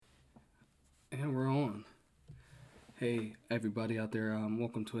Hey, everybody out there.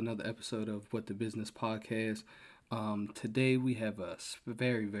 Welcome to another episode of What the Business Podcast. Today we have a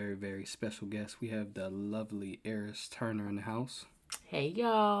very, very, very special guest. We have the lovely Aris Turner in the house. Hey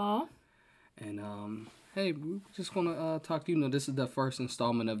y'all. And hey, we're just going to talk to you. This is the first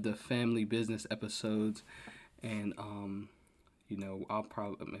installment of the family business episodes. And, I'm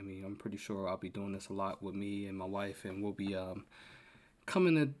pretty sure I'll be doing this a lot with me and my wife. And we'll be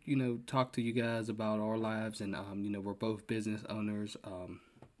coming to talk to you guys about our lives, and we're both business owners.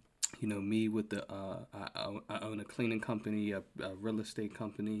 Me with the I own a cleaning company, a real estate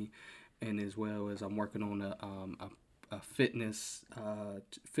company, and as well as I'm working on a fitness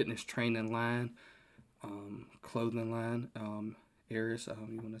training line, clothing line. Aris,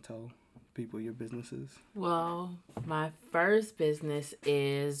 you want to tell people your businesses? Well, my first business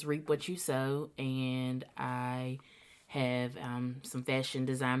is Reap What You Sow, and I have some fashion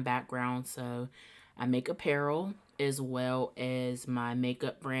design background, so I make apparel as well as my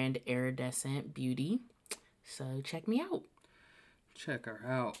makeup brand Iridescent Beauty. So check me out. Check her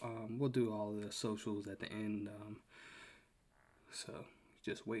out. We'll do all the socials at the end. So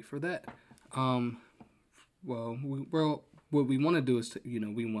just wait for that. Um, what we want to do is,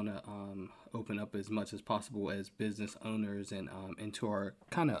 we want to open up as much as possible as business owners and into our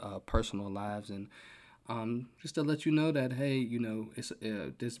kind of personal lives, and just to let you know that, hey, it's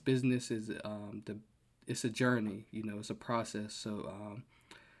this business is it's a journey. It's a process. So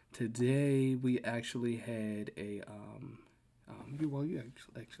today we actually had you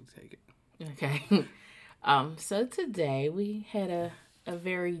actually take it. Okay. So today we had a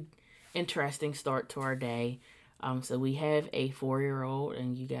very interesting start to our day. So we have a 4 year old,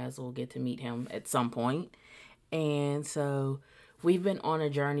 and you guys will get to meet him at some point. And so we've been on a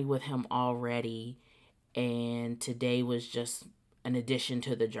journey with him already, and today was just an addition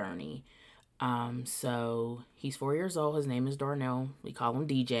to the journey. So he's 4 years old. His name is Darnell. We call him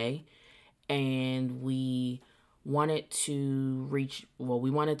DJ, and we wanted to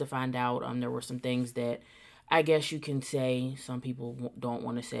find out. There were some things that I guess you can say some people don't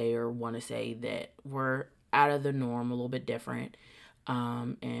want to say or want to say that were out of the norm, a little bit different.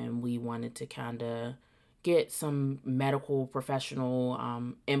 And we wanted to kind of get some medical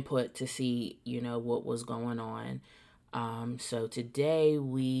professional input to see, what was going on. So today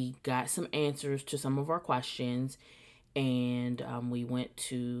we got some answers to some of our questions, and we went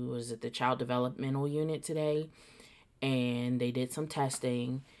to, was it the child developmental unit today, and they did some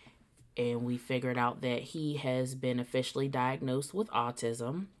testing, and we figured out that he has been officially diagnosed with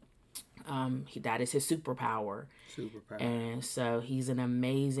autism. That is his superpower. Superpower. And so he's an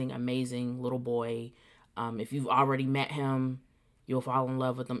amazing, amazing little boy. If you've already met him, you'll fall in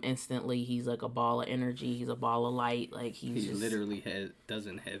love with him instantly. He's like a ball of energy. He's a ball of light. Like He he's just literally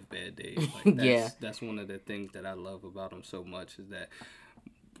doesn't have bad days. Like yeah, that's one of the things that I love about him so much, is that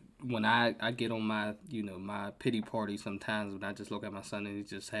when I get on my my pity party sometimes, when I just look at my son and he's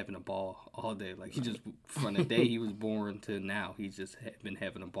just having a ball all day. Like, he just, from the day he was born to now, he's just been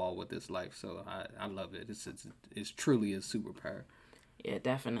having a ball with his life. So I love it. It's truly a superpower. yeah,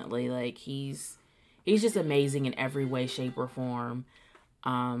 definitely. Like he's just amazing in every way, shape, or form.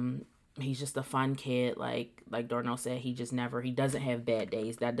 Um, he's just a fun kid. Like Darnell said, he doesn't have bad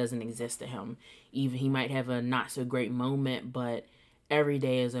days. That doesn't exist to him. Even he might have a not so great moment, but every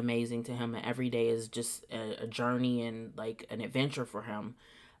day is amazing to him, and every day is just a journey and like an adventure for him.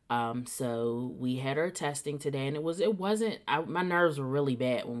 So we had our testing today, and my nerves were really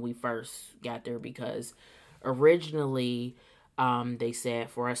bad when we first got there, because originally they said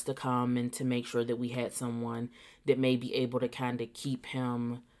for us to come and to make sure that we had someone that may be able to kind of keep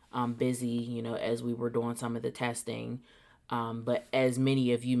him busy, as we were doing some of the testing. But as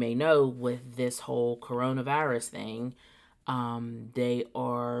many of you may know, with this whole coronavirus thing, they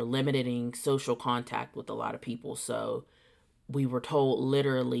are limiting social contact with a lot of people. So we were told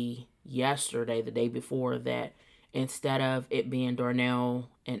literally yesterday, the day before, that instead of it being Darnell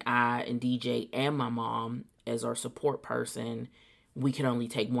and I and DJ and my mom as our support person, we could only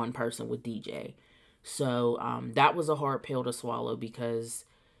take one person with DJ. So that was a hard pill to swallow, because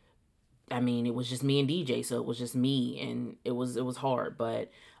it was just me and DJ, so it was just me, and it was hard, but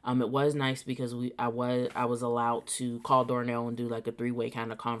it was nice because I was allowed to call Darnell and do like a three-way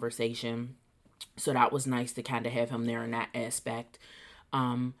kind of conversation. So that was nice to kind of have him there in that aspect.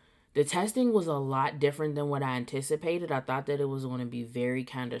 Um, the testing was a lot different than what I anticipated. I thought that it was going to be very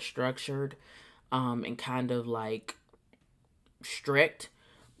kind of structured, and kind of like strict.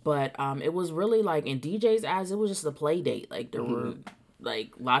 But it was really like, in DJ's eyes, it was just a play date. Like, there were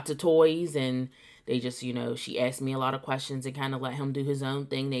like lots of toys, and they just, she asked me a lot of questions and kind of let him do his own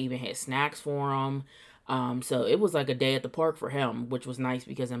thing. They even had snacks for him. So it was like a day at the park for him, which was nice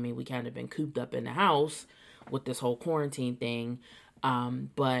because I mean we kind of been cooped up in the house with this whole quarantine thing.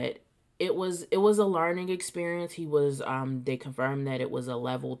 But it was a learning experience. He was they confirmed that it was a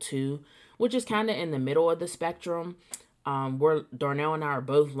level 2, which is kind of in the middle of the spectrum. We're Darnell and I are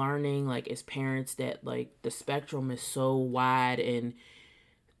both learning like as parents that like the spectrum is so wide, and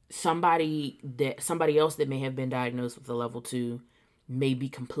somebody else that may have been diagnosed with a level 2 may be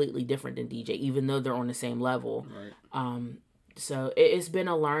completely different than DJ, even though they're on the same level. Right. So it's been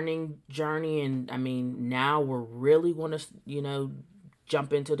a learning journey, and I mean now we're really want to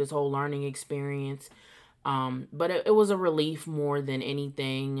jump into this whole learning experience. But it was a relief more than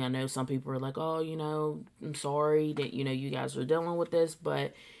anything. I know some people are like, oh, I'm sorry that you guys are dealing with this,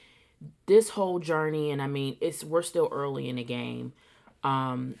 but this whole journey, and I mean we're still early in the game.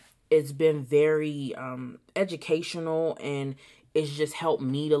 It's been very educational, and it's just helped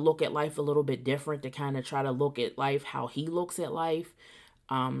me to look at life a little bit different, to kind of try to look at life how he looks at life.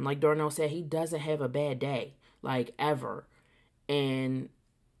 Like Darnell said, he doesn't have a bad day, like ever. And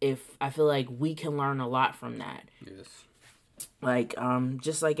if I feel like we can learn a lot from that. Yes. Like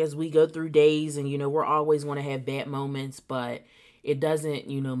just like as we go through days, and we're always going to have bad moments, but it doesn't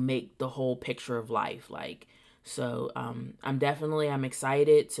make the whole picture of life. Like, so I'm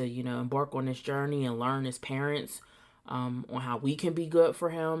excited to embark on this journey and learn as parents on how we can be good for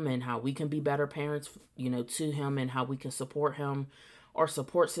him, and how we can be better parents to him, and how we can support him. Our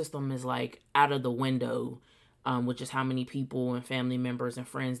support system is like out of the window, which is how many people and family members and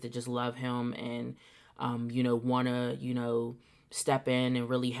friends that just love him and want to step in and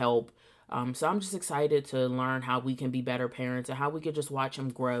really help. So I'm just excited to learn how we can be better parents, and how we could just watch him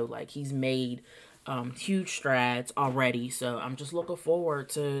grow. Like, he's made huge strides already, so I'm just looking forward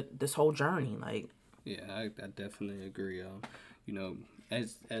to this whole journey. Like, yeah, I definitely agree.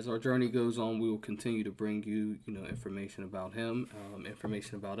 As our journey goes on, we will continue to bring you information about him,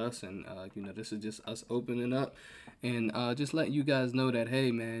 information about us, and this is just us opening up, and just letting you guys know that,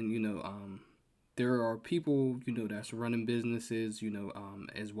 hey man, there are people that's running businesses,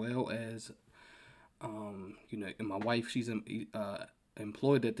 as well as and my wife, she's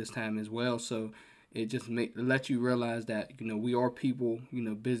employed at this time as well, so it just let you realize that we are people,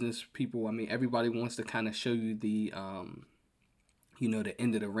 business people. I mean, everybody wants to kind of show you the the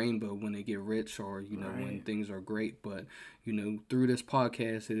end of the rainbow when they get rich, or right. when things are great. But through this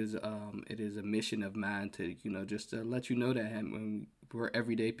podcast, it is a mission of mine to just to let you know that when we're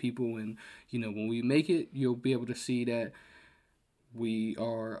everyday people, and when we make it, you'll be able to see that we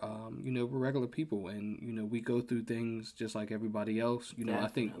are we're regular people, and we go through things just like everybody else. I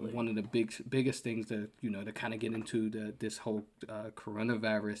think one of the biggest things to to kind of get into this whole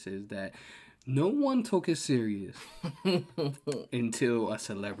coronavirus is that no one took it serious until a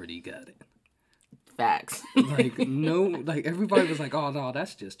celebrity got it. Facts. Like, no, like everybody was like, "Oh no,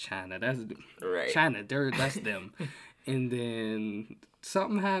 that's just China. That's right. China. That's them." And then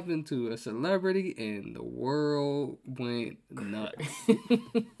something happened to a celebrity, and the world went nuts.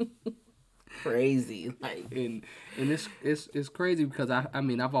 Crazy, like, and it's crazy because I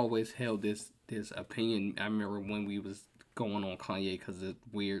mean I've always held this opinion. I remember when we was going on Kanye because of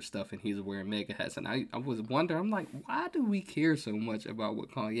weird stuff, and he's wearing mega hats, and I was wondering, I'm like, why do we care so much about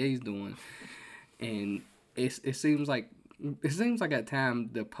what Kanye's doing? And it seems like at times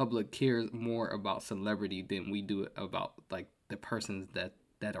the public cares more about celebrity than we do about like the persons that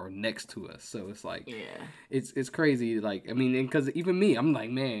are next to us. So it's like, yeah, it's crazy. Like, I mean, because even me, I'm like,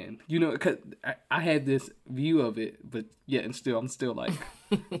 man, because I had this view of it, but yeah, and I'm still like,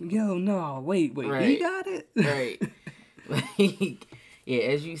 yo, no, wait, right. He got it, right. Like, yeah,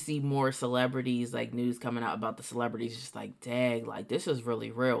 as you see more celebrities, like news coming out about the celebrities, just like, dang, like this is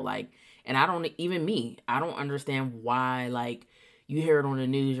really real. Like, and I don't understand why. Like, you hear it on the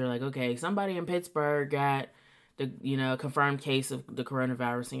news, you're like, okay, somebody in Pittsburgh got the confirmed case of the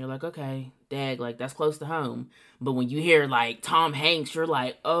coronavirus, and you're like, okay, dag, like that's close to home. But when you hear like Tom Hanks, you're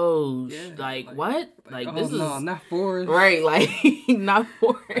like, oh, like what? Like oh, this no, is not Forrest, right? Like not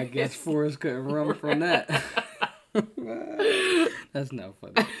Forrest. I guess Forrest couldn't run from that. That's not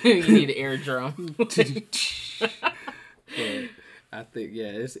funny. You need an air drum. But I think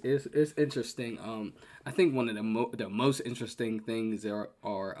it's interesting. I think one of the most interesting things are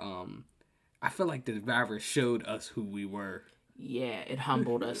I feel like the virus showed us who we were. Yeah, it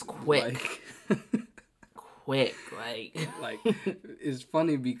humbled us quick. Quick, like it's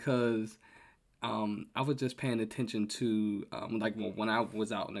funny because I was just paying attention to like when I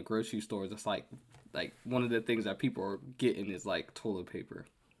was out in the grocery stores, it's like one of the things that people are getting is like toilet paper,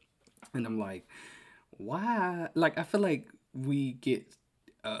 and I'm like, why? Like, I feel like we get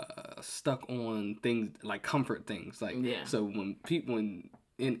stuck on things like comfort things. Like, Yeah. so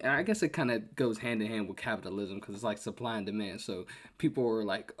and I guess it kind of goes hand in hand with capitalism because it's like supply and demand. So people were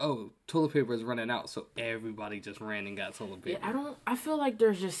like, "Oh, toilet paper is running out," so everybody just ran and got toilet Yeah, paper. I feel like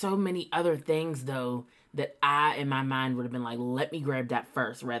there's just so many other things though that I in my mind would have been like, let me grab that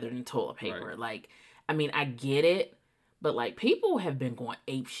first rather than toilet paper. Right. Like, I mean, I get it, but like people have been going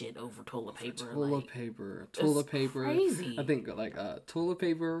ape shit over toilet For paper. toilet Like, paper, it's toilet paper. I crazy. think like toilet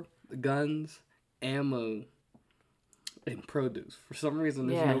paper, guns, ammo, and produce. For some reason,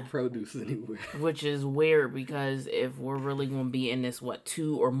 there's no Yeah. produce anywhere. Which is weird because if we're really going to be in this,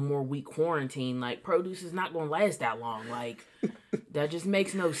 2 or more week quarantine, like, produce is not going to last that long. Like, that just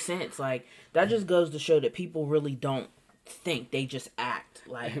makes no sense. Like, that just goes to show that people really don't think, they just act.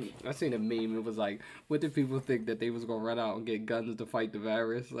 Like, I seen a meme. It was like, what did people think that they was gonna run out and get guns to fight the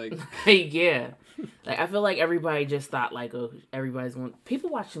virus? Like, yeah. Like, I feel like everybody just thought, like, oh, everybody's going, people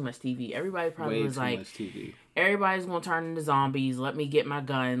watch too much TV. Everybody probably way was too like, much TV. everybody's going to turn into zombies. Let me get my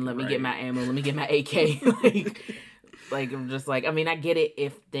gun. Let me get my Right. ammo. Let me get my AK. like, I'm just like, I mean, I get it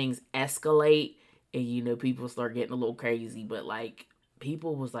if things escalate and, people start getting a little crazy, but, like,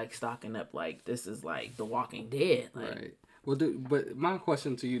 people was, like, stocking up, like, this is, like, The Walking Dead. Like, Right. Well, but my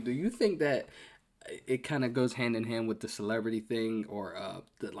question to you: do you think that it kind of goes hand in hand with the celebrity thing, or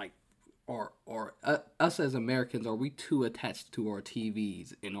the like, or us as Americans, are we too attached to our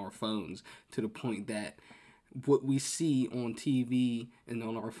TVs and our phones to the point that what we see on TV and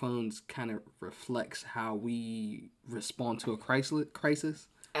on our phones kind of reflects how we respond to a crisis?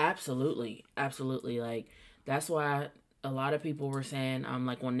 absolutely. Absolutely. Like, that's why a lot of people were saying,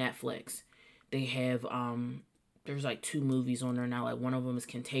 like, on Netflix, they have, there's like 2 movies on there now. Like, one of them is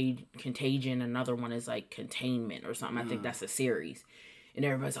Contagion, another one is like Containment or something. I think that's a series. And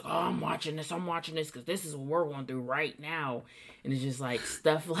everybody's like, "Oh, I'm watching this because this is what we're going through right now." And it's just like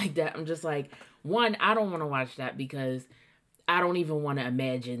stuff like that. I'm just like, one, I don't want to watch that because I don't even want to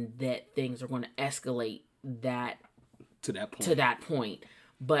imagine that things are going to escalate that To that to point. that point.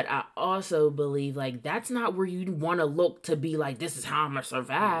 But I also believe like that's not where you want to look to be like, this is how I'm gonna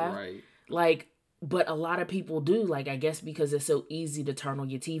survive. Right. Like, but a lot of people do. Like, I guess because it's so easy to turn on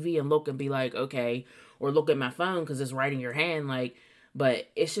your TV and look and be like, okay, or look at my phone because it's right in your hand. Like, but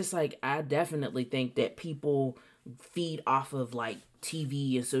it's just like, I definitely think that people feed off of like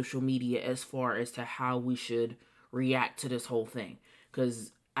TV and social media as far as to how we should react to this whole thing.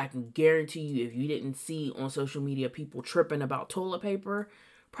 Because I can guarantee you, if you didn't see on social media people tripping about toilet paper,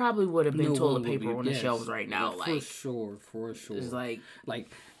 probably would have been No toilet one would paper be. on the shelves Yes, right yeah, now. for Like, sure, for sure. it's like,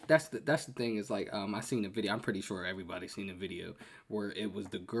 Like that's the thing is like I seen a video. I'm pretty sure everybody's seen a video where it was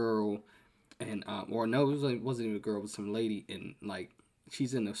the girl and or no, wasn't even a girl, it was some lady and like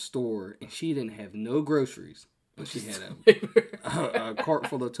she's in a store and she didn't have no groceries, but she had a cart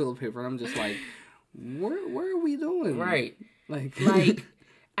full of toilet paper. And I'm just like, where are we doing? right. Like, Like,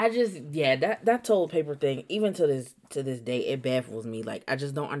 I just, yeah, that toilet paper thing, even to this day, it baffles me. Like, I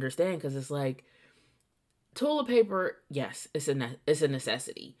just don't understand because it's like, toilet paper, yes, it's a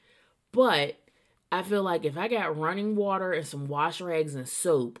necessity, but I feel like if I got running water and some wash rags and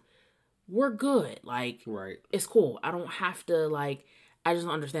soap, we're good. Like, right, it's cool. I don't have to, like, I just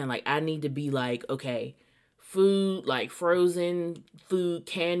don't understand. Like, I need to be like, okay, food, like frozen food,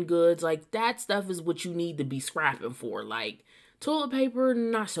 canned goods, like that stuff is what you need to be scrapping for. Like, toilet paper,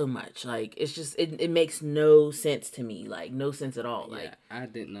 not so much. Like, it's just, it makes no sense to me. Like, no sense at all. yeah, Like, I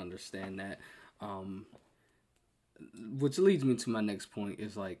didn't understand that. Um, which leads me to my next point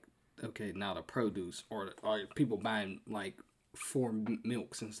is like, okay, now the produce or people buying like four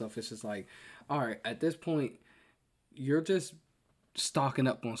milks and stuff. It's just like, all right, at this point, you're just stocking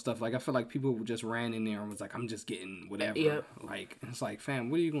up on stuff. Like I feel like people just ran in there and was like, I'm just getting whatever. yep. Like it's like, fam,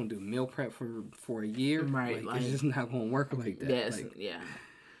 what are you gonna do? Meal prep for a year? Right. Like it's Like, just not gonna work like that. yes. Like Yeah.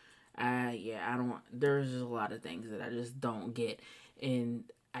 Yeah, I don't, there's just a lot of things that I just don't get. And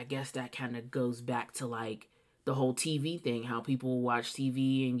I guess that kind of goes back to like the whole TV thing, how people watch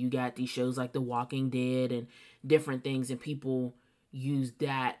TV and you got these shows like The Walking Dead and different things, and people use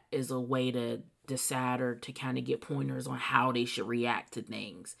that as a way to decide or to kind of get pointers on how they should react to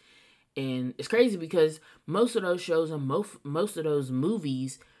things. And it's crazy because most of those shows and most of those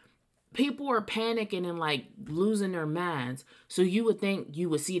movies, people are panicking and like losing their minds. So you would think you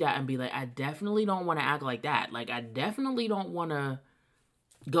would see that and be like, I definitely don't want to act like that. Like, I definitely don't want to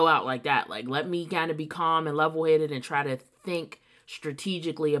go out like that. Like, let me kind of be calm and level headed and try to think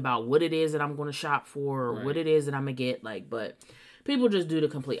strategically about what it is that I'm going to shop for or what right. it is that I'm going to get. Like, but people just do the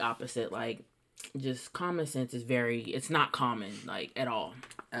complete opposite. Like, just common sense is it's not common, like, at all.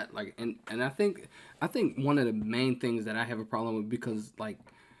 And I think one of the main things that I have a problem with because like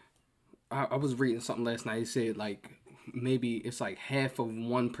I was reading something last night. It said like maybe it's like half of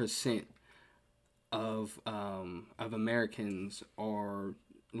 1% of Americans are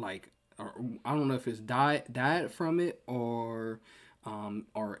like, or I don't know if it's died from it or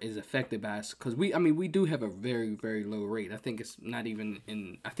is affected by it, because we do have a very very low rate. I think it's not even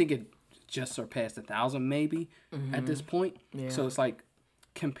in. I think it just surpassed 1,000 maybe at this point. Yeah. So it's like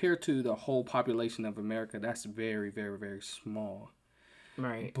compared to the whole population of America, that's very very very small.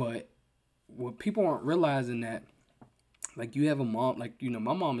 Right. But what people aren't realizing that, like, you have a mom, like,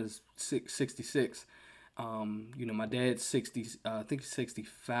 my mom is 66. My dad's 60, I think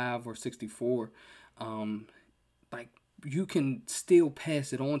 65 or 64. Like, you can still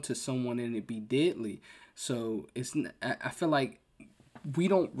pass it on to someone and it be deadly. So I feel like we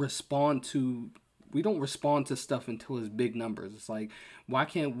don't respond to stuff until it's big numbers. It's like, why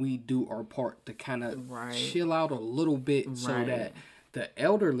can't we do our part to kind of chill out a little bit so that the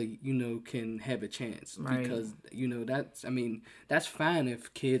elderly, can have a chance? Right. Because, that's fine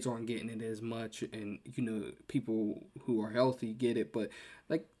if kids aren't getting it as much and, people who are healthy get it. But,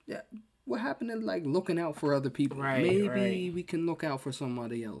 like, what happened to, like, looking out for other people? Maybe we can look out for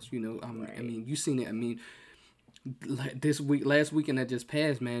somebody else, you seen it. Last weekend that just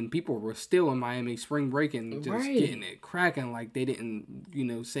passed, man, people were still in Miami spring breaking, just getting it cracking, like they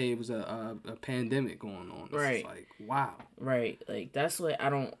didn't, say it was a pandemic going on. It's like, wow. Right. Like, that's what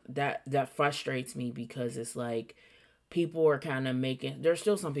that frustrates me, because it's like people are kind of there's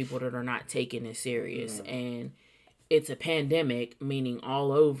still some people that are not taking it serious, and it's a pandemic, meaning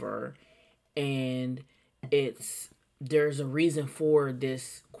all over, and there's a reason for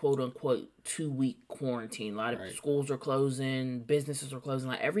this quote unquote 2-week quarantine. A lot of schools are closing, businesses are closing,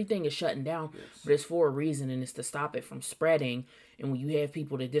 like everything is shutting down, but it's for a reason, and it's to stop it from spreading. And when you have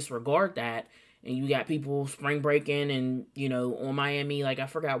people that disregard that, and you got people spring breaking and, on Miami, like I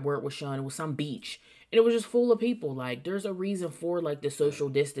forgot where it was showing, it was some beach, and it was just full of people. Like, there's a reason for like the social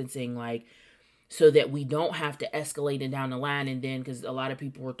distancing, like, so that we don't have to escalate it down the line. And then, because a lot of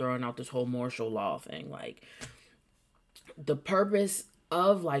people were throwing out this whole martial law thing, like, the purpose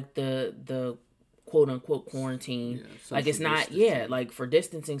of like the quote unquote quarantine, like, it's not like for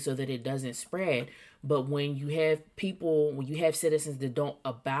distancing so that it doesn't spread. But when you have citizens that don't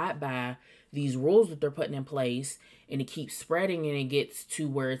abide by these rules that they're putting in place, and it keeps spreading and it gets to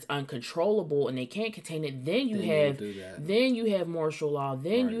where it's uncontrollable and they can't contain it, then you have martial law,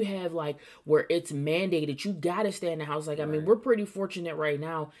 then you have like where it's mandated you gotta stay in the house. Like, we're pretty fortunate right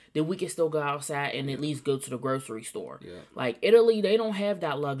now that we can still go outside and at least go to the grocery store. Like, Italy, they don't have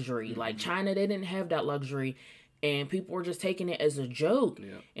that luxury. Like, China, they didn't have that luxury, and people were just taking it as a joke.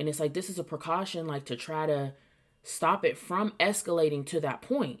 And it's like, this is a precaution, like, to try to stop it from escalating to that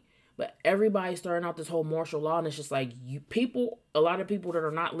point. But everybody's throwing out this whole martial law, and it's just like, a lot of people that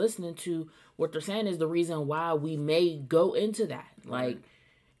are not listening to what they're saying is the reason why we may go into that. Like,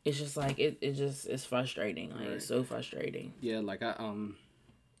 it's just like, it's frustrating. Like, it's so frustrating. Yeah, like,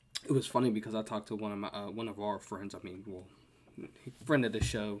 it was funny because I talked to one of our friends. Friend of the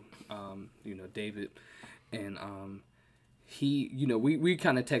show, David, and he, we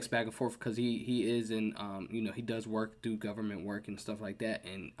kind of text back and forth because he is in, he does do government work and stuff like that.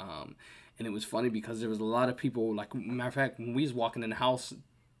 And it was funny because there was a lot of people, like, matter of fact, when we was walking in the house,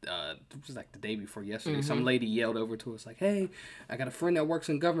 it was like the day before yesterday, some lady yelled over to us like, "Hey, I got a friend that works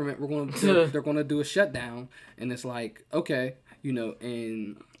in government. They're going to do a shutdown." And it's like, okay,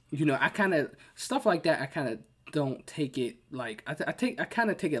 and, I kind of, stuff like that, I kind of don't take it, like, I kind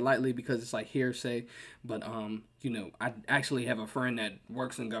of take it lightly because it's like hearsay. But I actually have a friend that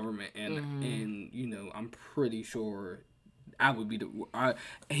works in government, and I'm pretty sure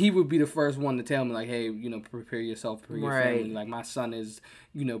he would be the first one to tell me, like, hey, prepare yourself for your family. Like, my son is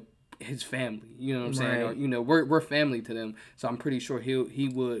his family, you know what I'm saying? Or, we're family to them, so I'm pretty sure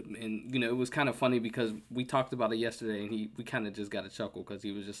he would. And it was kind of funny because we talked about it yesterday, and we kind of just got a chuckle because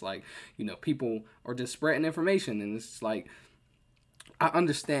he was just like, people are just spreading information, and it's like, I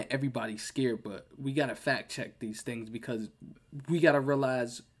understand everybody's scared, but we gotta fact check these things because we gotta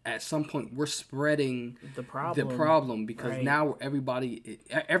realize at some point we're spreading the problem because now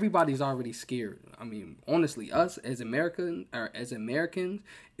everybody's already scared. Honestly, us as Americans,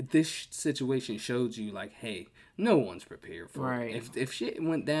 this situation shows you, like, hey, no one's prepared for it. If shit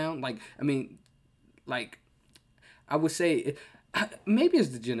went down, like, I would say maybe it's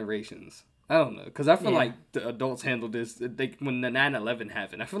the generations. I don't know, because I feel like the adults handled this. When the 9/11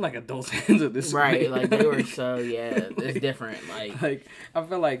 happened, I feel like adults handled this like they were so it's different. Like I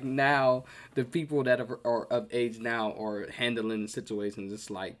feel like now the people that are of age now are handling situations. It's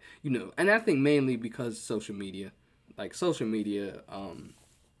like, and I think mainly because social media,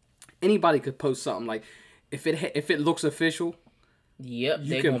 anybody could post something like if it looks official, Yep, you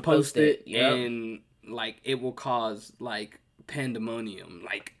they can gonna post post it, it. Yep. and like it will cause like pandemonium.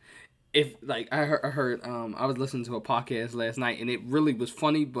 Like if like I heard I was listening to a podcast last night, and it really was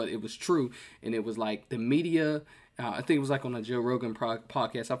funny, but it was true, and it was like the media. I think it was like on a Joe Rogan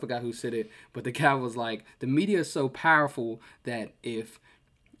podcast. I forgot who said it, but the guy was like, the media is so powerful that if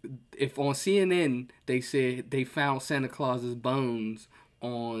on CNN they said they found Santa Claus's bones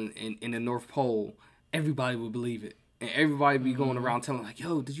in the North Pole, everybody would believe it, and everybody be going around telling like,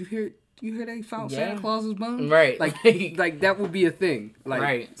 "Yo, did you hear? Do you hear they found Santa Yeah. Claus's bones?" Right. Like that would be a thing. Like,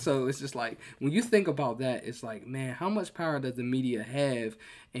 Right. so it's just like when you think about that, it's like, man, how much power does the media have,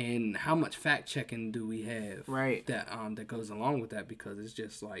 and how much fact checking do we have? Right. That goes along with that, because it's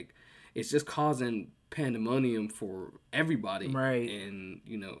just like it's just causing pandemonium for everybody. Right. And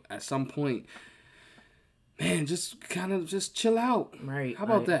at some point, man, just kind of just chill out. Right. How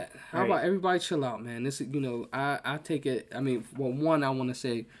about that? How Right. about everybody chill out, man? This I take it. I mean, well, one, I want to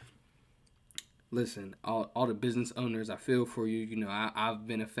say, listen, all the business owners, I feel for you. I've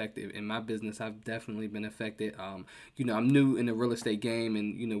been affected in my business. I've definitely been affected. I'm new in the real estate game,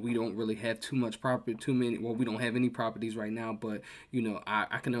 and we don't really have too much property, too many. Well, we don't have any properties right now, but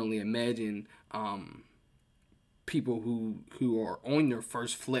I can only imagine people who are on their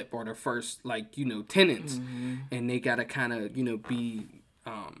first flip or their first tenants, and they gotta kind of be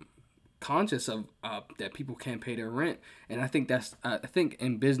conscious of that people can't pay their rent. And I think I think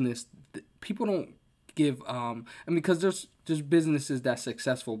in business people don't give I mean, because there's businesses that's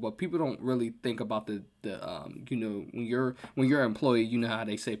successful, but people don't really think about the when you're an employee, how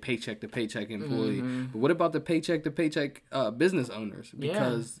they say paycheck to paycheck employee. But what about the paycheck to paycheck business owners?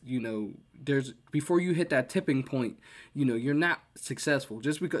 Because there's, before you hit that tipping point, you're not successful.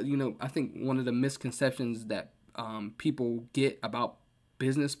 Just because I think one of the misconceptions that people get about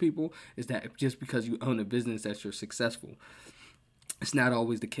business people is that just because you own a business that you're successful. It's not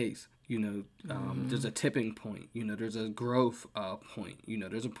always the case. There's a tipping point. There's a growth point.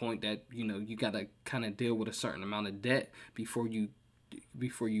 There's a point that you gotta kind of deal with a certain amount of debt before you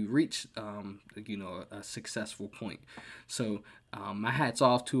reach a successful point. So my hat's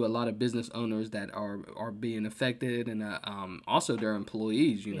off to a lot of business owners that are being affected, and also their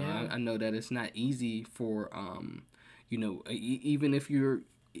employees. I know that it's not easy for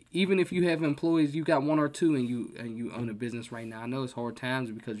even if you have employees, you got one or two, and you own a business right now. I know it's hard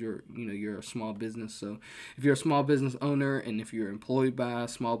times because you're a small business. So if you're a small business owner, and if you're employed by a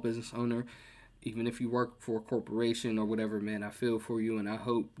small business owner, even if you work for a corporation or whatever, man, I feel for you, and I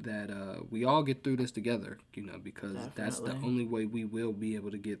hope that we all get through this together. Because that's the only way we will be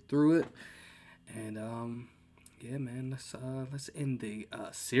able to get through it. And yeah, man, let's end the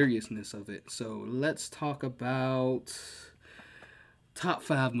seriousness of it. So let's talk about top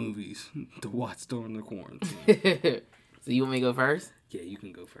 5 movies to watch during the quarantine. So you want me to go first? Yeah, you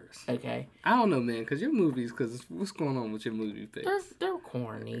can go first. Okay. I don't know, man, because your movies, what's going on with your movie picks? They're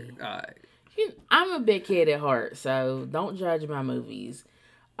corny. All right. I'm a big kid at heart, so don't judge my movies.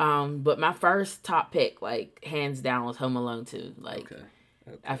 But my first top pick, like, hands down, was Home Alone 2. Like, okay.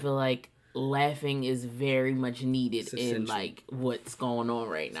 I feel like laughing is very much needed in, like, what's going on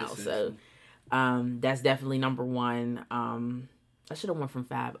right now. So, that's definitely number one. I should have went from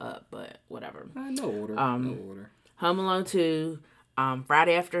 5 up, but whatever. No order. No order. Home Alone 2,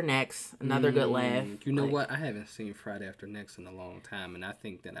 Friday After Next, another good laugh. You know what? I haven't seen Friday After Next in a long time, and I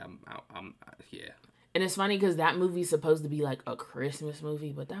think that I'm yeah. And it's funny because that movie's supposed to be like a Christmas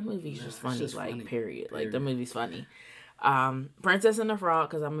movie, but that movie's just funny, like, period. Like, the movie's funny. Princess and the Frog,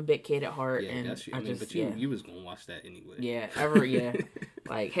 because I'm a big kid at heart. Yeah, and that's you. But you was going to watch that anyway. Yeah,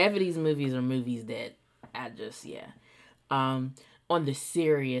 Like, half of these movies are movies that I just, on the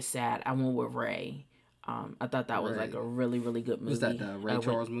serious side, I went with Ray. I thought that was like a really, really good movie. Was that the Ray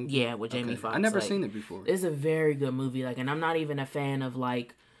Charles movie? Yeah, with Jamie Foxx. I never seen it before. It's a very good movie. Like, and I'm not even a fan of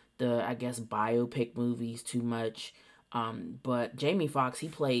like the, I guess, biopic movies too much. But Jamie Foxx, he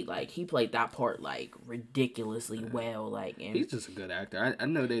played that part like ridiculously well. Like, and he's just a good actor. I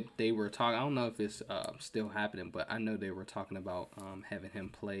know that they were talking. I don't know if it's still happening, but I know they were talking about having him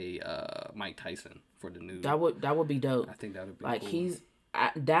play Mike Tyson for the new. That would be dope. I think that would be like cool.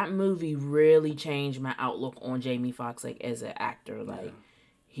 That movie really changed my outlook on Jamie Foxx, like, as an actor. Like,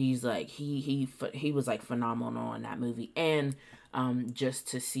 he's like he was like phenomenal in that movie. And just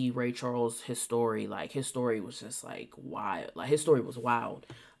to see Ray Charles, his story was just like wild. Like, his story was wild.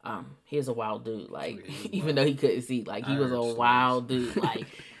 He is a wild dude. Like, even though he couldn't see, like, he was a wild dude. Like,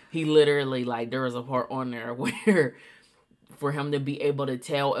 he literally, like, there was a part on there where for him to be able to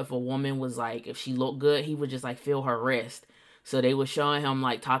tell if a woman was like, if she looked good, he would just like feel her wrist. So they was showing him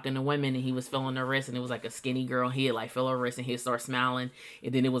like talking to women, and he was feeling her wrist, and it was like a skinny girl. And he'd like feel her wrist, and he'd start smiling.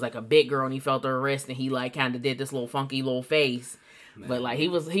 And then it was like a big girl, and he felt her wrist, and he like kind of did this little funky little face. Man. But like he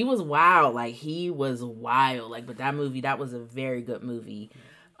was wild, like he was wild. Like, but that was a very good movie.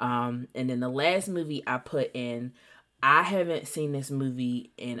 And then the last movie I put in, I haven't seen this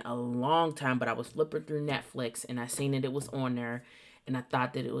movie in a long time, but I was flipping through Netflix and I seen it was on there. And I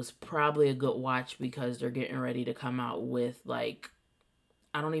thought that it was probably a good watch because they're getting ready to come out with, like,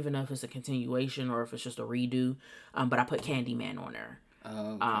 I don't even know if it's a continuation or if it's just a redo. But I put Candyman on there.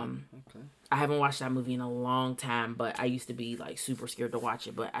 Okay. I haven't watched that movie in a long time, but I used to be, like, super scared to watch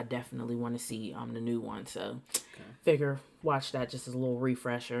it. But I definitely want to see the new one. So, figure watch that just as a little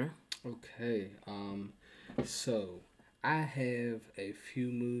refresher. Okay. So, I have a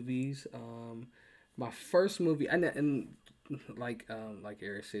few movies. My first movie, and like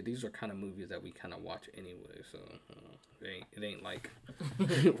Aris said, these are kind of movies that we kind of watch anyway, so it ain't like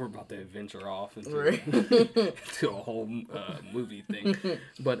we're about to venture off into, into a whole movie thing.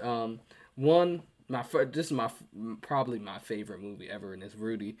 But this is probably my favorite movie ever, and it's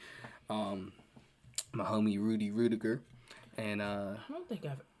Rudy, my homie Rudy Rudiger, and I don't think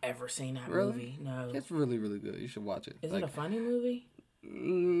I've ever seen that movie. No, it's really really good. You should watch it. Is it a funny movie?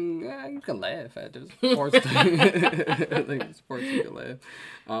 Yeah, you can laugh at this. Parts, I think it's parts you can laugh.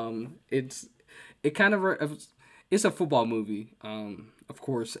 It's a football movie. Of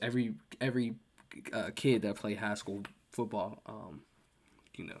course, every kid that played high school football,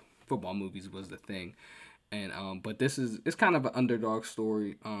 football movies was the thing, and but it's kind of an underdog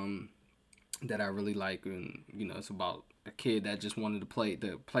story that I really like, and it's about a kid that just wanted to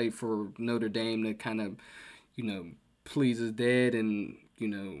play for Notre Dame to kind of please his dad, and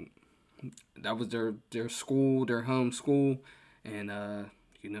that was their school, their home school, and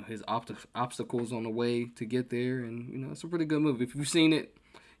his obstacles on the way to get there, and it's a pretty good movie. If you've seen it,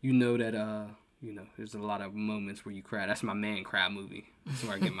 you know that there's a lot of moments where you cry. That's my man cry movie. That's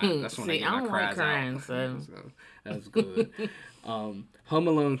where I get my that's when I get my cries crying, out. So that's good. Home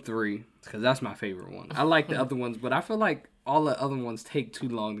Alone 3, because that's my favorite one. I like the other ones, but I feel like all the other ones take too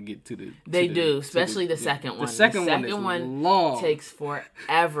long to get to the... They do, especially the second one. The second one long. Takes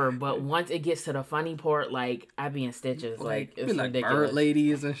forever, but once it gets to the funny part, like, I be in stitches. Like, it's like ridiculous. Bird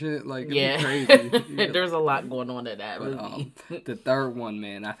ladies and shit. Like, yeah. Crazy. There's a lot going on in that movie. The third one,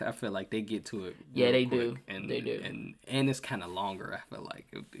 man, I feel like they get to it they quick, do. And, they do. And it's kind of longer, I feel like.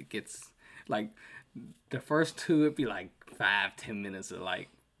 It gets... Like, the first two, it'd be like 5-10 minutes of, like,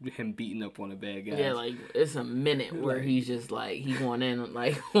 him beating up on a bad guy. Yeah, like it's a minute where he's just like he going in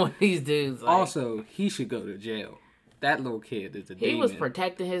like one of these dudes. Like, also, he should go to jail. That little kid is a demon. He was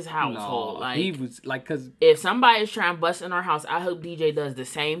protecting his household. Like he was like, cause if somebody is trying to bust in our house, I hope DJ does the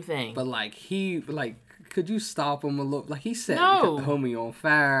same thing. But like could you stop him a little? Like he set the homie on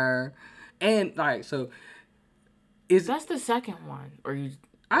fire, and like so. That's the second one, or you?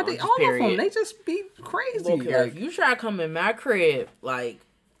 I think all of them. They just be crazy. Look here, like, you try to come in my crib, like.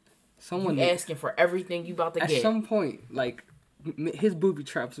 Someone asking for everything you about to get. At some point, like, his booby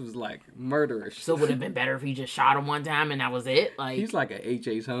traps was, like, murderish. So would it have been better if he just shot him one time and that was it? Like he's like a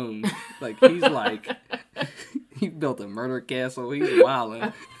H.H. Holmes. Like, he's like... he built a murder castle. He's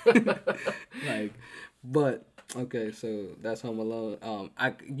wildin'. Like, but... Okay, so that's Home Alone.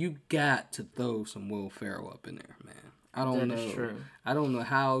 You got to throw some Will Ferrell up in there, man. I don't know. Is true. I don't know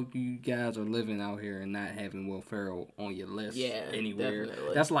how you guys are living out here and not having Will Ferrell on your list anywhere.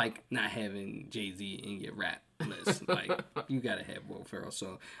 Definitely. That's like not having Jay-Z in your rap list. Like, you gotta have Will Ferrell.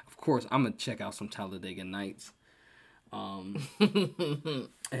 So, of course, I'm gonna check out some Talladega Nights. And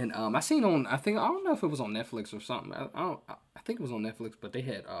I seen I don't know if it was on Netflix or something. I think it was on Netflix, but they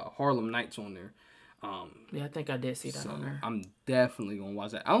had Harlem Nights on there. I think I did see that on there. I'm definitely gonna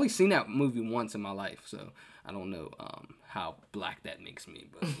watch that. I only seen that movie once in my life, so I don't know how black that makes me,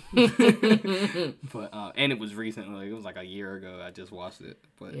 but and it was recently. It was like a year ago. I just watched it,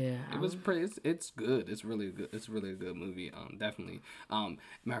 but it was pretty. It's good. It's really good. It's really a good movie. Definitely.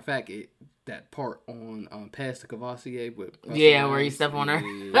 Matter of fact, that part on Past the Cavassier with where he stepped on her.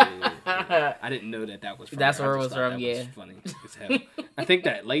 Yeah. I didn't know that was from. That's her. where it was from. That was funny as hell. I think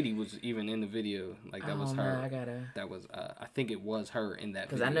that lady was even in the video. Like that was her. Man, that was. I think it was her in that.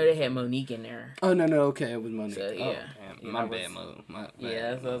 Because I know they had Monique in there. Oh no! Okay, it was Monique. So, yeah. My bad, Mo. My bad.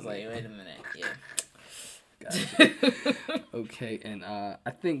 Yeah, so I was like, wait a minute. Yeah. Gotcha. Okay, and I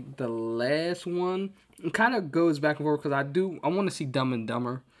think the last one kind of goes back and forth because I want to see Dumb and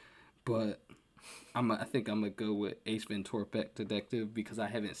Dumber, but I think I'm gonna go with Ace Ventura: Pet Detective because I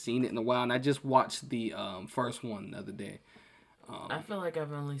haven't seen it in a while, and I just watched the first one the other day. I feel like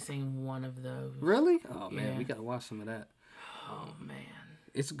I've only seen one of those. Really? Oh man, we gotta watch some of that. man,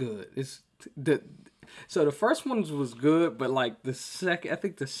 it's good. So the first one was good, but like I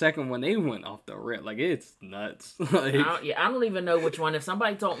think the second one they went off the rip. Like it's nuts. Like, I don't even know which one. If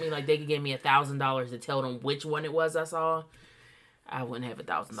somebody told me like they could give me $1,000 to tell them which one it was I saw, I wouldn't have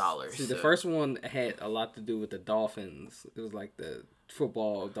 $1,000. See, the first one had a lot to do with the Dolphins. It was like the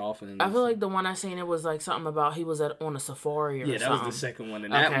football Dolphins. I feel like the one I seen, it was like something about he was on a safari or something. Yeah, that was the second one,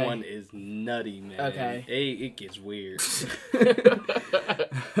 and that one is nutty, man. Okay. It gets weird.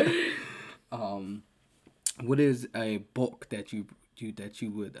 What is a book that you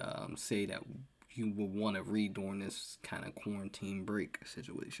would say that you would want to read during this kind of quarantine break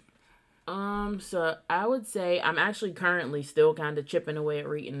situation? So I would say I'm actually currently still kind of chipping away at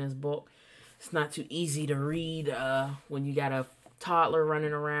reading this book. It's not too easy to read when you got a toddler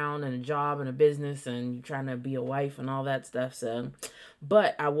running around and a job and a business and you're trying to be a wife and all that stuff. So,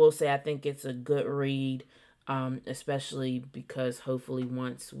 but I will say I think it's a good read, especially because hopefully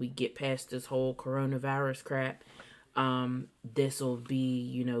once we get past this whole coronavirus crap, this will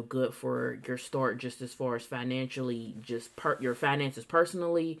be, good for your start just as far as financially, just your finances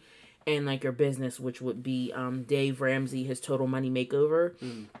personally and like your business, which would be Dave Ramsey, his Total Money Makeover.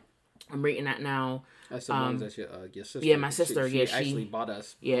 I'm reading that now. That's the one that your sister. Yeah, my sister. She actually bought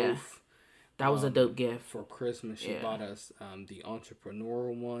us. Yeah, both, that was a dope gift for Christmas. She bought us the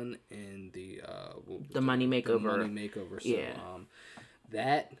entrepreneurial one and the Money Makeover. The Money Makeover. So,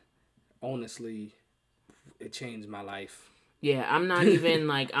 that honestly, it changed my life. Yeah, I'm not even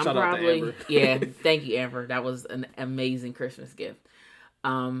like I'm Shout probably out to yeah. Thank you, Amber. That was an amazing Christmas gift.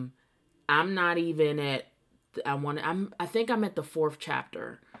 I'm not even at. I think I'm at the 4th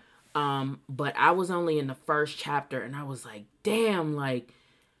chapter. But I was only in the 1st chapter, and I was like, damn, like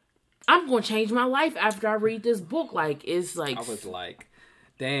I'm gonna change my life after I read this book. Like it's like I was like,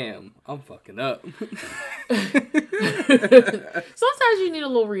 damn, I'm fucking up. Sometimes you need a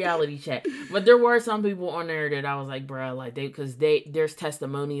little reality check. But there were some people on there that I was like, bruh, like there's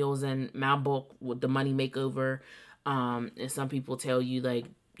testimonials in my book with the Money Makeover. And some people tell you like,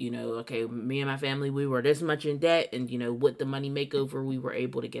 okay, me and my family, we were this much in debt, and with the Money Makeover, we were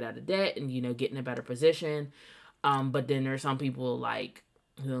able to get out of debt and get in a better position. But then there's some people like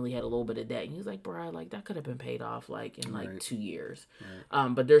who only had a little bit of debt, and he's like, bro, like that could have been paid off like in like 2 years.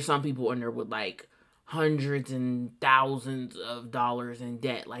 Right. But there's some people in there with like hundreds and thousands of dollars in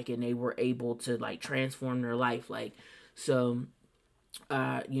debt, like, and they were able to like transform their life, like so.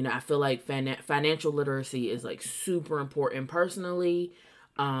 I feel like financial literacy is like super important personally.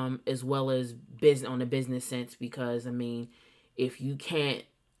 As well as business on a business sense, because I mean, if you can't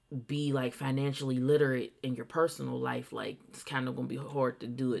be like financially literate in your personal life, like it's kind of gonna be hard to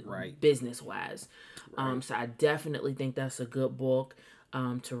do it business wise. Right. So I definitely think that's a good book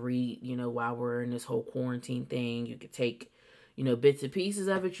to read. While we're in this whole quarantine thing, you could take bits and pieces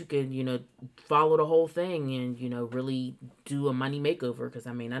of it. You can follow the whole thing and really do a money makeover, because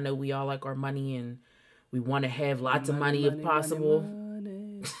I mean I know we all like our money and we want to have lots of money if possible. Money.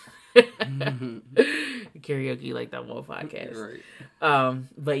 Karaoke like that one podcast. Right.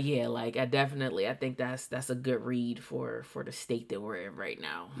 But yeah, like I think that's a good read for the state that we're in right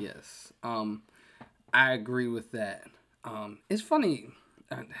now. Yes. I agree with that. It's funny.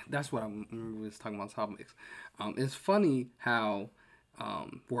 That's what I was talking about topics. It's funny how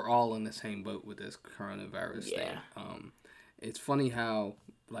we're all in the same boat with this coronavirus thing. It's funny how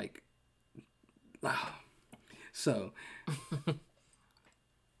like so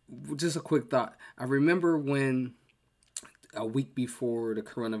just a quick thought. I remember when a week before the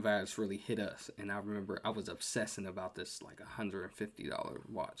coronavirus really hit us, and I remember I was obsessing about this like $150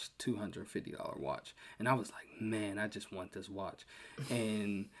 watch, $250 watch, and I was like, man, I just want this watch.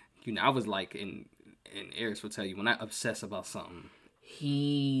 And I was like, and Aris will tell you, when I obsess about something,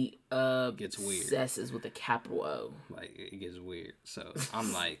 he gets weird. Obsesses with a capital O. Like it gets weird. So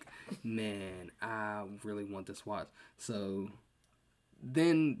I'm like, man, I really want this watch. So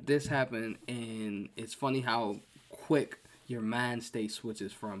then this happened, and it's funny how quick your mind state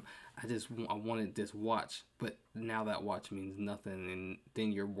switches from I wanted this watch, but now that watch means nothing, and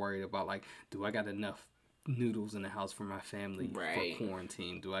then you're worried about like, do I got enough noodles in the house for my family for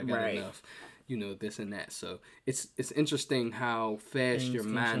quarantine? Do I got enough, this and that? So it's interesting how fast your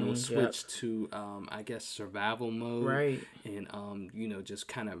mind will switch to I guess survival mode, and just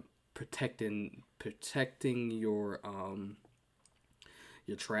kind of protecting your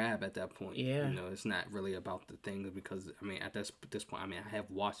trab at that point. It's not really about the things, because I mean at this point, I mean I have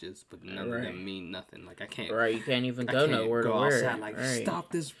watches, but none of them mean nothing. Like I can't. Right, you can't even go nowhere to wear it. Like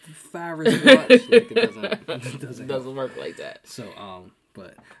stop this virus watch. Like it doesn't work like that. So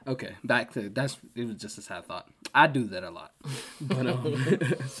but okay, back to it was just a sad thought. I do that a lot.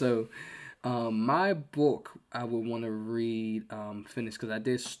 But so my book I would want to read finish because I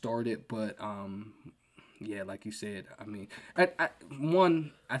did start it, but yeah, like you said, I mean,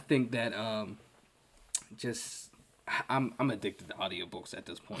 I think that just I'm addicted to audiobooks at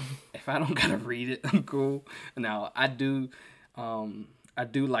this point. If I don't gotta read it, I'm cool. Now I do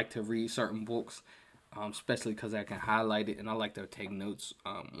like to read certain books, especially because I can highlight it and I like to take notes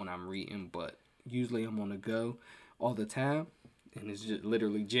when I'm reading. But usually I'm on the go all the time, and it's just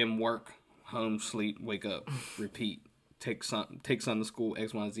literally gym, work, home, sleep, wake up, repeat. Take son to school,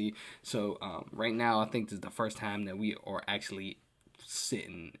 X, Y, Z. So right now, I think this is the first time that we are actually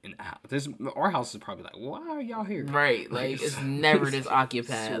sitting in a house. Our house is probably like, why are y'all here? Right, like it's never this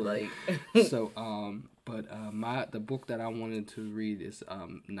occupied. So, like so but the book that I wanted to read is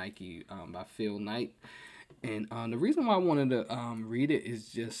Nike by Phil Knight. And the reason why I wanted to read it is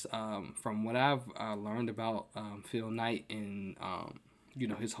just from what I've learned about Phil Knight and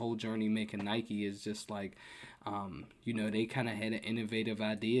his whole journey making Nike is just like they kind of had an innovative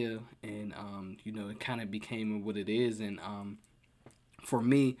idea and it kind of became what it is. And for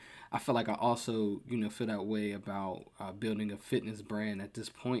me, I feel like I also feel that way about building a fitness brand at this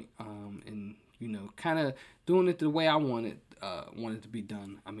point, and kind of doing it the way I want it to be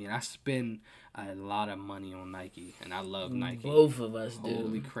done. I mean, I spend a lot of money on Nike, and I love Nike. Both of us do.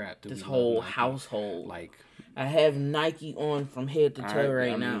 Holy crap! This whole household. Like, I have Nike on from head to toe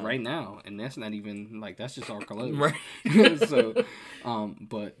right now. Right now, and that's not even like that's just our clothes. Right. So,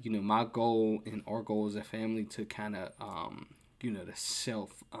 but my goal and our goal as a family to kind of the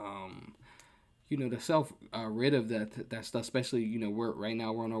self rid of that stuff, especially we're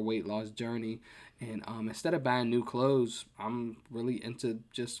on our weight loss journey, and instead of buying new clothes, I'm really into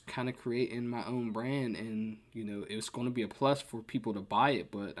just kind of creating my own brand. And it's going to be a plus for people to buy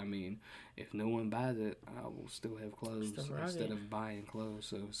it, but I mean, if no one buys it, I will still have clothes instead of buying clothes,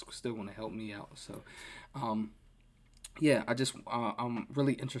 so it's still going to help me out. So yeah, I'm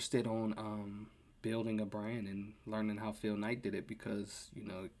really interested on building a brand and learning how Phil Knight did it, because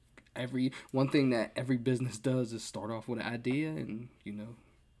one thing that every business does is start off with an idea and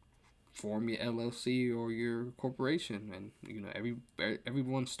form your LLC or your corporation, and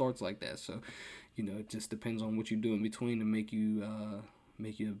everyone starts like that. So it just depends on what you do in between to make you a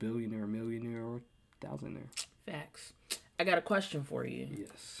billionaire, a millionaire, or thousandaire. Facts. I got a question for you.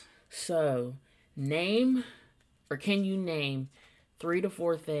 Yes. So can you name 3 to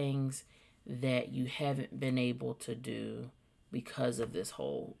 4 things that you haven't been able to do because of this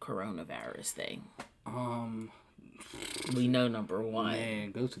whole coronavirus thing? We know number 1.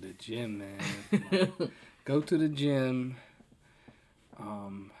 Man, go to the gym, man. Go to the gym.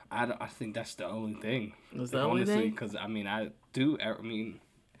 I think that's the only thing. That's the only thing? Because there's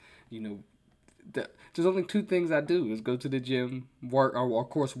only 2 things I do is go to the gym, work, or of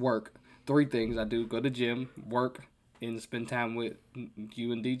course work. 3 things I do: go to the gym, work, and spend time with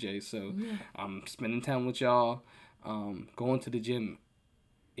you and DJ. So I'm spending time with y'all. Going to the gym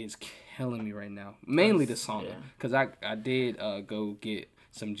is killing me right now. Mainly the sauna, because I did go get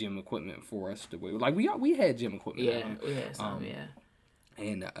some gym equipment for us to wear. Like we had gym equipment. Yeah, we had some.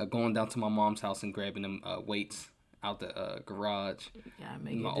 And going down to my mom's house and grabbing them weights out the garage. Yeah,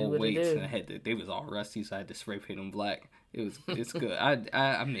 make my it do old what weights, it and they was all rusty, so I had to spray paint them black. It's good.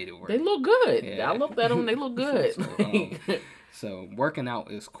 I made it work. They look good. Yeah. I looked at them. They look good. So working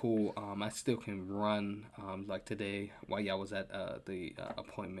out is cool. I still can run. Like today, while y'all was at the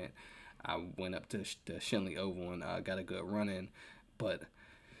appointment, I went up to the Shenley Oval and got a good run in. But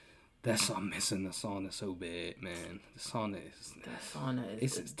I'm missing the sauna so bad, man. The sauna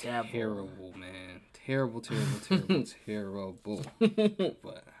is it's terrible, man. Terrible. Terrible.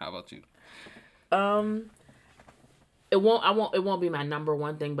 But how about you? It won't be my number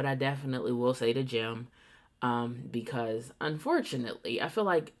 1 thing, but I definitely will say the gym. Because unfortunately, I feel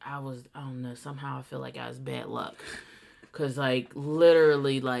like somehow I feel like I was bad luck. Cause like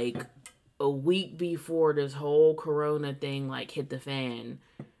literally like a week before this whole corona thing like hit the fan,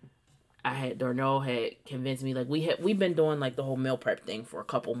 Darnell had convinced me, like we've been doing like the whole meal prep thing for a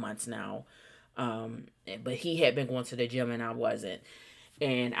couple months now. But he had been going to the gym and I wasn't.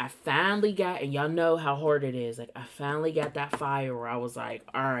 And I finally got, and y'all know how hard it is. Like I finally got that fire where I was like,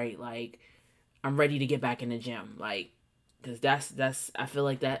 all right, like I'm ready to get back in the gym. Like, cause that's, I feel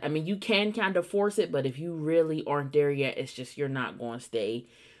like that, I mean, you can kind of force it, but if you really aren't there yet, it's just, you're not going to stay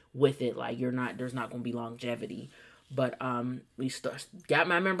with it. Like there's not going to be longevity. But we got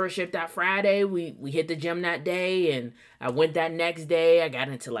my membership that Friday. We hit the gym that day, and I went that next day. I got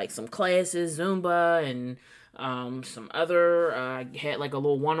into like some classes, Zumba, and some other. I had like a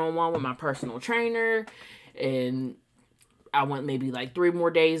little one-on-one with my personal trainer, And I went maybe like 3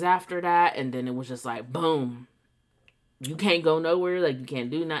 more days after that, and then it was just like boom, you can't go nowhere, like you can't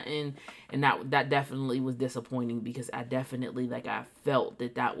do nothing. And that definitely was disappointing, because I definitely, like, I felt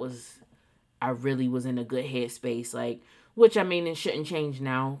that was, I really was in a good headspace, like, which, I mean, it shouldn't change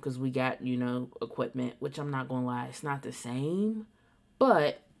now because we got, equipment, which I'm not gonna lie, it's not the same,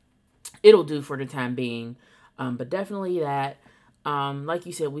 but it'll do for the time being. But definitely that, like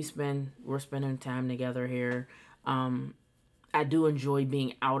you said, we're spending time together here. I do enjoy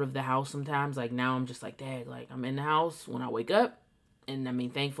being out of the house sometimes. Like, now I'm just like, dang, like, I'm in the house when I wake up. And I mean,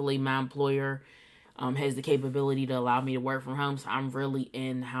 thankfully, my employer has the capability to allow me to work from home. So I'm really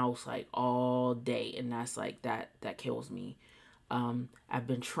in the house like all day. And that's like, that kills me. I've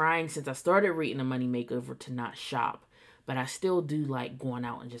been trying since I started reading The Money Makeover to not shop. But I still do like going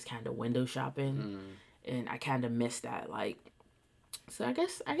out and just kind of window shopping. And I kind of miss that. Like, so I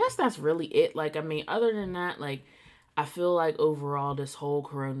guess that's really it. Like, I mean, other than that, like, I feel like overall this whole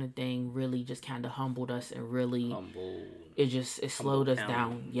Corona thing really just kind of humbled us, and really Humble. it slowed us County.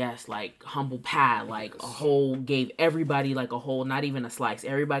 down. Yes, like humble pie, like a Yes. whole, gave everybody like a whole, not even a slice.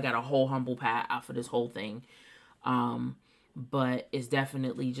 Everybody got a whole humble pie out for this whole thing. But it's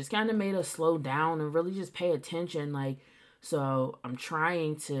definitely just kind of made us slow down and really just pay attention. Like, so I'm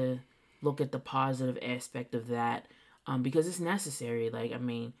trying to look at the positive aspect of that, because it's necessary. Like, I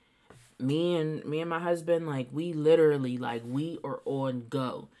mean, me and my husband, like, we literally, like, we are on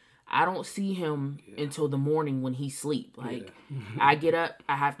go. I don't see him until the morning when he sleep. Like, I get up,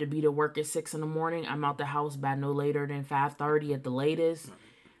 I have to be to work at 6 in the morning. I'm out the house by no later than 5:30 at the latest.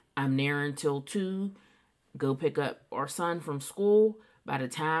 I'm there until 2. Go pick up our son from school. By the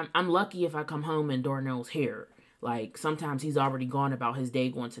time, I'm lucky if I come home and Darnell's here. Like, sometimes he's already gone about his day,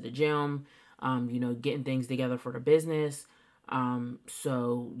 going to the gym, getting things together for the business.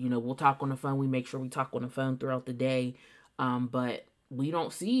 So, we'll talk on the phone. We make sure we talk on the phone throughout the day. But we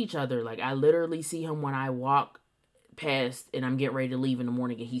don't see each other. Like, I literally see him when I walk past and I'm getting ready to leave in the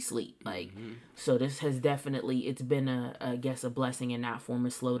morning and he sleep. Like, so this has definitely, it's been I guess, a blessing in that form.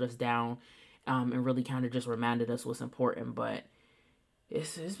 It slowed us down, and really kind of just reminded us what's important. But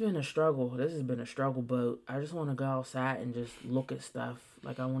it's been a struggle. This has been a struggle, but I just want to go outside and just look at stuff.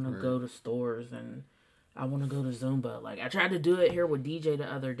 Like, I want to go to stores, and I want to go to Zumba. Like, I tried to do it here with DJ the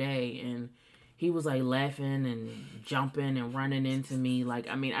other day, and he was like laughing and jumping and running into me. Like,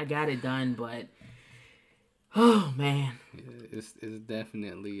 I mean, I got it done, but oh man, It's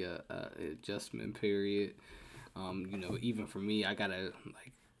definitely a adjustment period. Even for me, I gotta,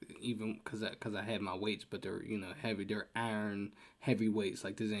 like, even cause I had my weights, but they're heavy. They're iron heavy weights.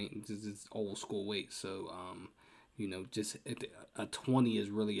 Like, this is old school weights. So just a 20 is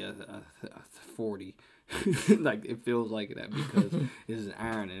really a 40. Like, it feels like that because this is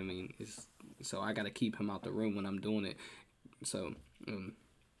iron. And I mean, so I gotta keep him out the room when I'm doing it. So.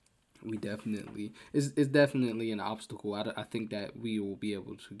 We definitely, it's definitely an obstacle. I think that we will be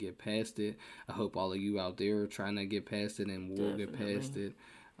able to get past it. I hope all of you out there are trying to get past it, and we'll get past it.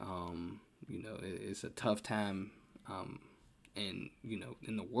 It's a tough time, and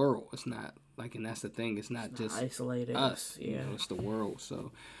in the world, it's not like, and that's the thing, it's not just isolated us. Yeah, It's the world.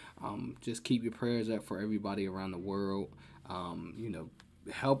 So, just keep your prayers up for everybody around the world.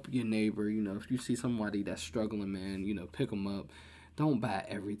 Help your neighbor. If you see somebody that's struggling, man, pick them up. Don't buy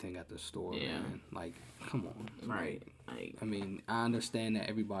everything at the store, man. Like, come on. Right. I mean, I understand that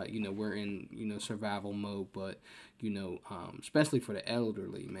everybody, we're in, survival mode, but, especially for the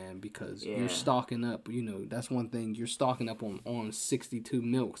elderly, man, because you're stocking up, that's one thing. You're stocking up on 62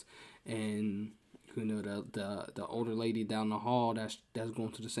 milks, and the older lady down the hall that's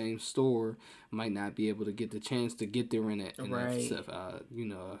going to the same store might not be able to get the chance to get there in a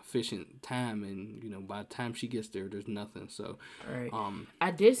efficient time, and by the time she gets there, there's nothing. So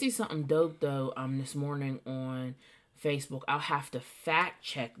I did see something dope though this morning on Facebook. I'll have to fact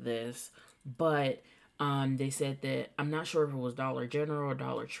check this, but they said that, I'm not sure if it was Dollar General or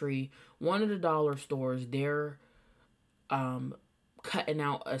Dollar Tree, one of the dollar stores, they're cutting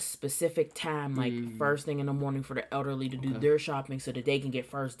out a specific time, like first thing in the morning, for the elderly to do their shopping so that they can get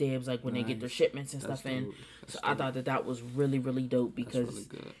first dibs, like when they get their shipments and stuff in. So I thought that was really, really dope, because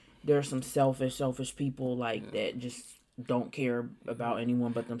really there's some selfish people like that just don't care about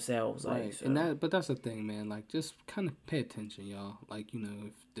anyone but themselves. Like, right. so. And but that's the thing, man. Like, just kind of pay attention, y'all. Like,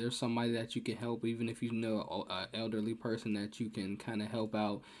 if there's somebody that you can help, even if you know an elderly person that you can kind of help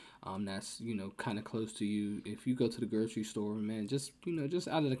out, that's kind of close to you. If you go to the grocery store, man, just just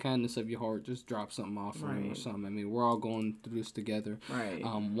out of the kindness of your heart, just drop something off for them or something. I mean, we're all going through this together. Right.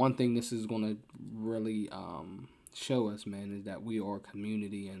 One thing this is gonna really show us, man, is that we are a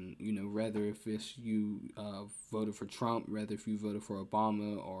community, and whether if it's you voted for Trump, whether if you voted for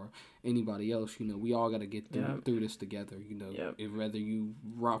Obama or anybody else, we all got to get through this together. If whether you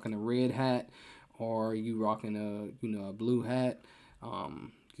rocking a red hat or you rocking a blue hat,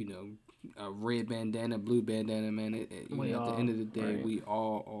 you know, a red bandana, blue bandana, man. At the end of the day, right. We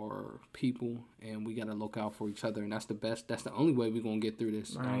all are people, and we gotta look out for each other, and that's the best. That's the only way we're gonna get through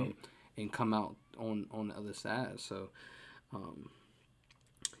this, right. And come out on the other side. So,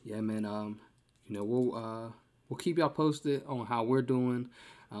 yeah, man. We'll keep y'all posted on how we're doing.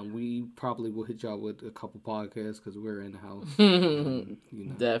 We probably will hit y'all with a couple podcasts because we're in the house.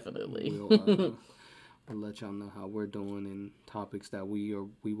 Definitely. We'll let y'all know how we're doing and topics that we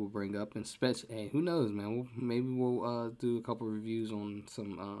will bring up, and hey, who knows, man? Maybe we'll do a couple reviews on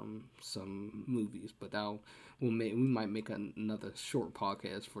some movies, but we might make another short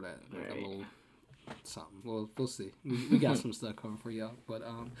podcast for that, like right. A little something. We'll see. We got some stuff coming for y'all, but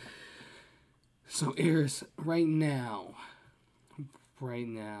so Aris, right now,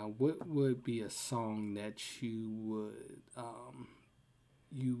 what would be a song that you would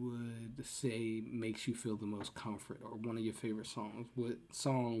say makes you feel the most comfort, or one of your favorite songs? What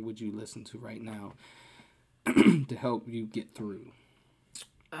song would you listen to right now to help you get through?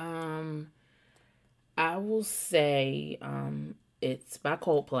 I will say it's by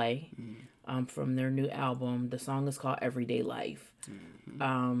Coldplay, from their new album. The song is called Everyday Life.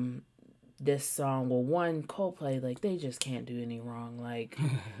 Mm-hmm. This song, Coldplay, like, they just can't do any wrong. Like,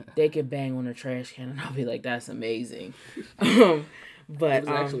 they could bang on a trash can and I'll be like, that's amazing. But it was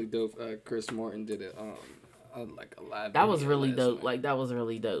actually dope. Chris Martin did it like a live. That was really dope. Night. Like, that was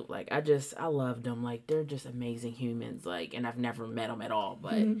really dope. Like, I loved them. Like, they're just amazing humans. Like, and I've never met them at all.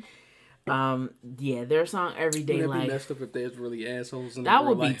 But yeah, their song Everyday Life. Wouldn't it be messed up if there's really assholes in that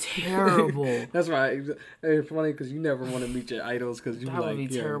would be terrible. That's right. It's funny because you never want to meet your idols because that would be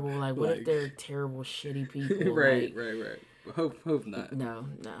terrible. Like, what if they're terrible, shitty people? Right. Hope not. No.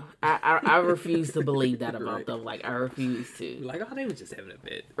 I refuse to believe that about them. Like, I refuse to. Like, oh, they were just having a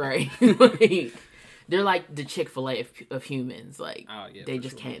bit. Right. Like, they're like the Chick-fil-A of humans. Like, they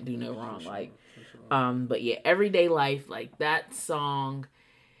just can't do no wrong. Like, but yeah, Everyday Life. Like, that song,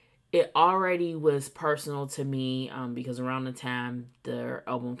 it already was personal to me because around the time their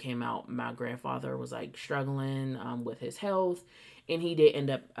album came out, my grandfather was like struggling with his health, and he did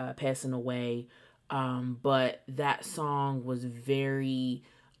end up passing away. But that song was very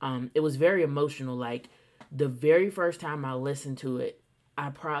emotional. Like, the very first time I listened to it, I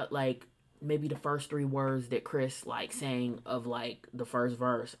probably, like, maybe the first 3 words that Chris, like, sang of, like, the first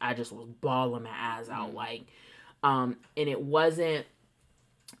verse, I just was bawling my eyes out. Like, and it wasn't,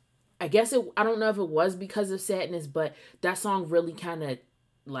 I don't know if it was because of sadness, but that song really kind of,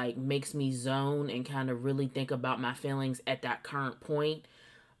 like, makes me zone and kind of really think about my feelings at that current point.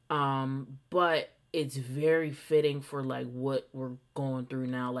 But it's very fitting for, like, what we're going through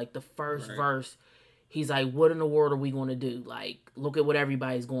now. Like, the first verse, he's like, what in the world are we going to do? Like, look at what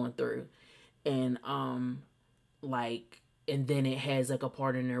everybody's going through. And, like, and then it has, like, a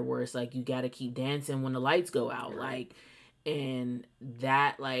part in there where it's like, you got to keep dancing when the lights go out. Like, and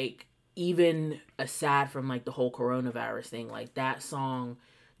that, like, even aside from, like, the whole coronavirus thing, like, that song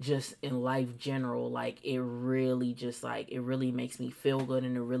just in life general, like, it really just, like, it really makes me feel good,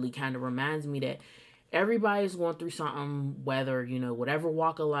 and it really kind of reminds me that everybody's going through something, whether, whatever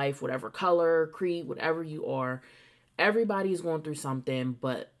walk of life, whatever color, creed, whatever you are, everybody's going through something,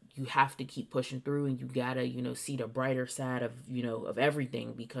 but you have to keep pushing through, and you gotta, see the brighter side of, of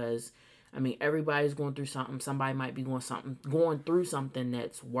everything, because, I mean, everybody's going through something. Somebody might be going through something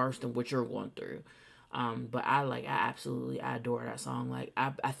that's worse than what you're going through. But I adore that song. Like,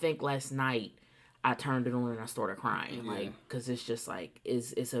 I think last night I turned it on and I started crying, like, cause it's just like,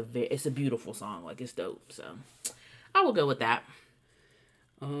 it's a beautiful song. Like, it's dope. So I will go with that.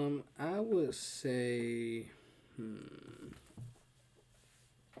 I would say,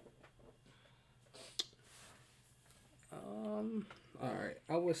 all right.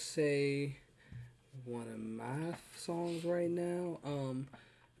 I would say one of my songs right now.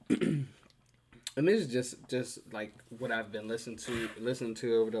 And this is just like what I've been listening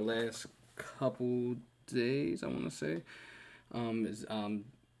to over the last couple days, I want to say.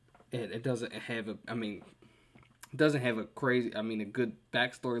 It doesn't have a crazy, a good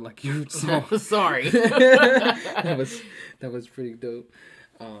backstory like your song. Sorry. that was pretty dope.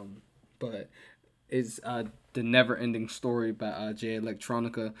 But it's The Never Ending Story by Jay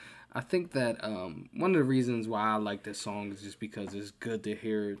Electronica. I think that one of the reasons why I like this song is just because it's good to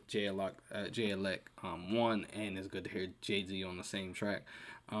hear Jay Elect one, and it's good to hear Jay-Z on the same track.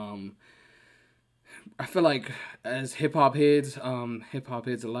 I feel like as hip hop heads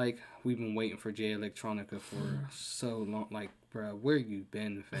alike, we've been waiting for Jay Electronica for so long. Like, bro, where you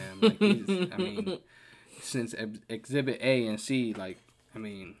been, fam? Like, I mean, since Exhibit A and C, like, I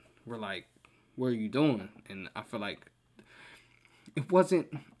mean, we're like, what are you doing? And I feel like it wasn't,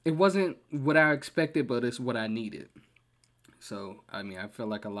 it wasn't what I expected, but it's what I needed. So, I mean, I feel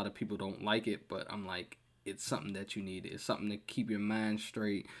like a lot of people don't like it, but I'm like, it's something that you need. It's something to keep your mind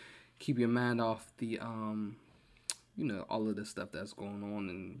straight, keep your mind off the all of the stuff that's going on,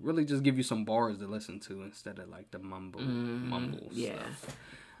 and really just give you some bars to listen to instead of like the mumble Yeah. stuff.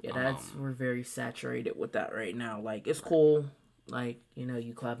 Yeah, we're very saturated with that right now. Like, it's cool, like,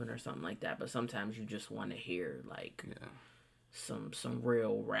 you clubbing or something like that, but sometimes you just want to hear like some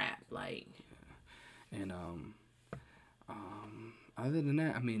real rap, like. And other than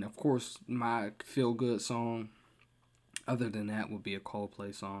that, I mean, of course, my feel good song. Other than that, would be a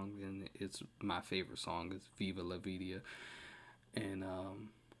Coldplay song, and it's my favorite song. It's "Viva La Vida," and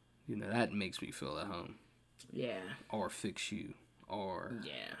that makes me feel at home. Yeah. Or "Fix You," or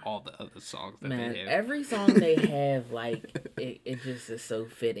all the other songs that Man, they have. every song they have, like, it just is so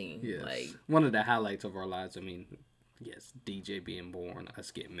fitting. Yes. Like, one of the highlights of our lives. I mean, yes, DJ being born,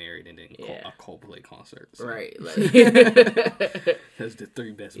 us getting married, and then a Coldplay concert. So. Right. Like, that's the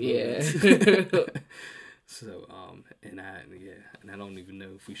three best moments. So, and I don't even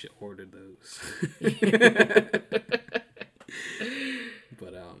know if we should order those.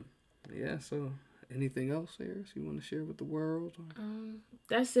 But, so anything else, Aris, you want to share with the world?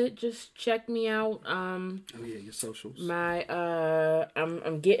 That's it. Just check me out. Your socials.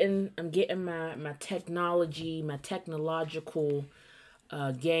 I'm getting my technological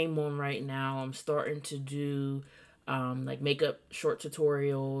game on right now. I'm starting to do like makeup short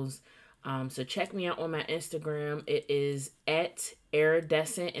tutorials. So check me out on my Instagram. It is at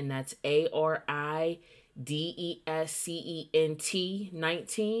Iridescent, and that's ARIDESCENT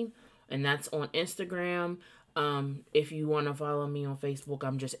 19, and that's on Instagram. If you want to follow me on Facebook,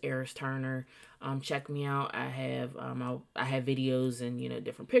 I'm just Aris Turner. Check me out. I have videos and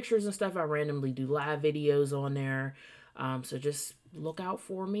different pictures and stuff. I randomly do live videos on there. So just look out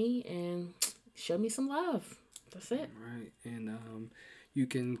for me and show me some love. That's it. Right. And you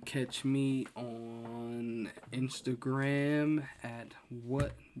can catch me on Instagram at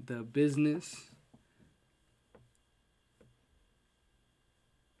What the Business.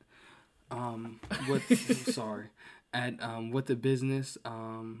 What the business.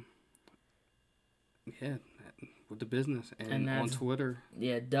 With the business, and on Twitter.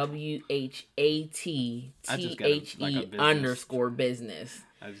 Yeah, WHATTHE_business.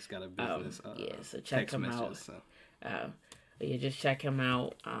 I just got a business. So check him out. Just check him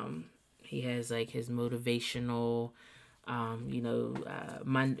out. He has like his motivational,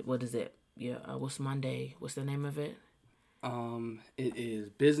 what is it? Yeah, what's Monday? What's the name of it? It is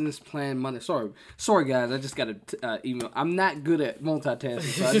Business Plan Monday. Sorry, guys. I just got an email. I'm not good at multitasking,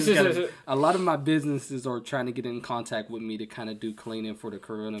 so I just got a lot of my businesses are trying to get in contact with me to kind of do cleaning for the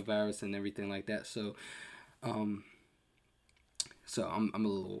coronavirus and everything like that. So, so I'm a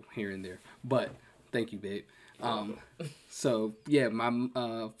little here and there, but thank you, babe. So yeah,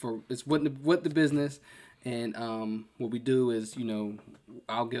 it's what the business. And what we do is,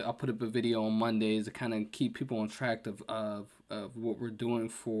 I'll put up a video on Mondays to kind of keep people on track of what we're doing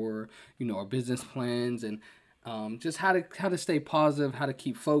for our business plans, and just how to stay positive, how to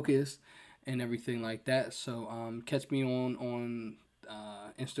keep focused, and everything like that. So catch me on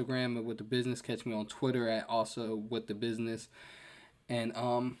Instagram at With the Business. Catch me on Twitter at also With the Business. And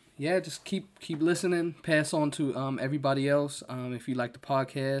just keep listening. Pass on to everybody else. If you like the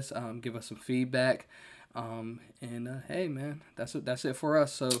podcast, give us some feedback. Hey man, that's it for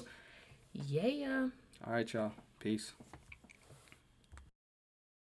us. So yeah. All right, y'all. Peace.